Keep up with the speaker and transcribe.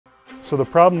So the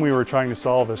problem we were trying to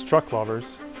solve as truck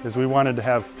lovers is we wanted to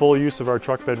have full use of our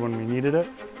truck bed when we needed it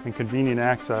and convenient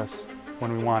access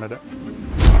when we wanted it.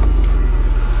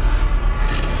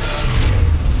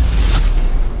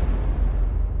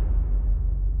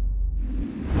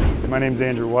 My name is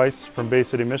Andrew Weiss from Bay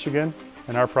City, Michigan,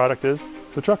 and our product is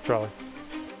the Truck Trolley.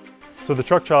 So the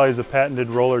Truck Trolley is a patented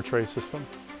roller tray system.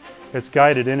 It's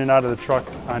guided in and out of the truck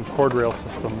on cord rail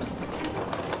systems.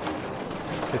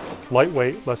 It's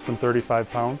lightweight, less than 35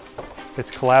 pounds.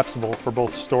 It's collapsible for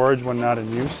both storage when not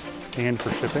in use and for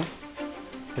shipping.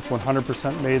 It's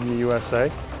 100% made in the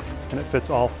USA, and it fits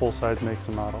all full-size makes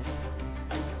and models.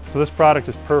 So this product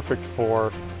is perfect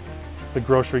for the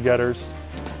grocery getters,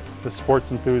 the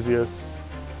sports enthusiasts,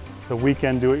 the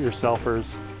weekend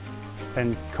do-it-yourselfers,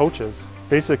 and coaches.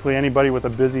 Basically anybody with a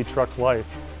busy truck life,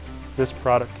 this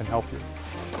product can help you.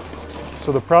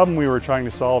 So the problem we were trying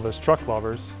to solve as truck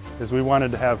lovers is we wanted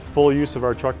to have full use of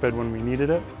our truck bed when we needed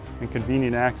it and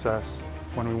convenient access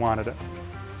when we wanted it.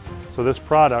 So this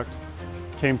product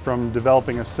came from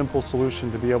developing a simple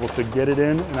solution to be able to get it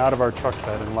in and out of our truck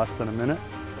bed in less than a minute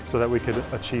so that we could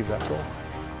achieve that goal.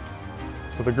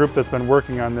 So the group that's been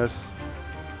working on this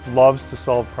loves to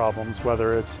solve problems,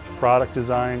 whether it's product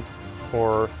design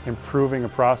or improving a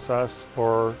process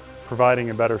or providing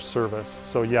a better service.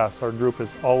 So yes, our group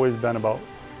has always been about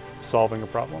solving a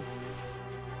problem.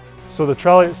 So the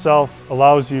trolley itself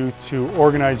allows you to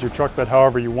organize your truck bed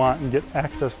however you want and get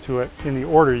access to it in the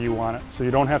order you want it. So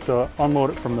you don't have to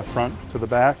unload it from the front to the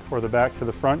back or the back to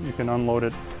the front. You can unload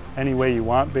it any way you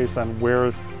want based on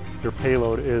where your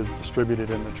payload is distributed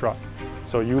in the truck.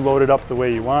 So you load it up the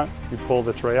way you want, you pull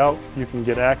the tray out, you can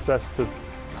get access to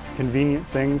convenient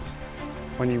things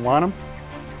when you want them,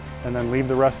 and then leave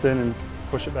the rest in and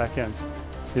push it back in.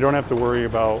 You don't have to worry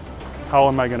about how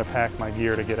am I going to pack my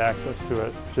gear to get access to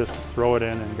it, just throw it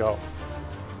in and go.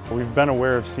 We've been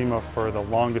aware of SEMA for the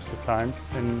longest of times,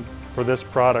 and for this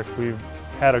product we've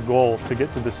had a goal to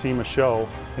get to the SEMA show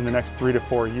in the next 3 to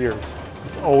 4 years.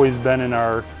 It's always been in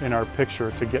our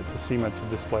picture to get to SEMA to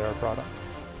display our product.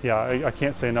 Yeah, I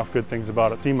can't say enough good things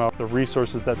about it. SEMA, the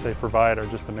resources that they provide are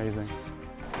just amazing.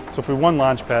 So if we won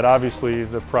Launchpad, obviously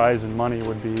the prize and money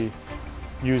would be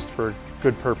used for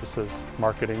good purposes,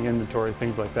 marketing, inventory,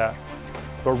 things like that.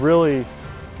 But really,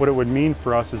 what it would mean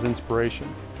for us is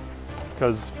inspiration.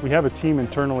 Because we have a team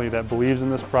internally that believes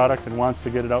in this product and wants to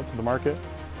get it out to the market,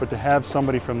 but to have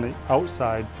somebody from the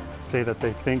outside say that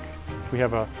they think we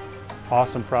have an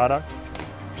awesome product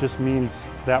just means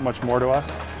that much more to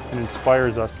us and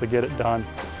inspires us to get it done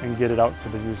and get it out to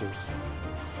the users.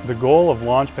 The goal of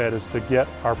Launchpad is to get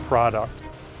our product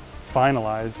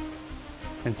finalized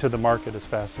and to the market as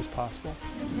fast as possible.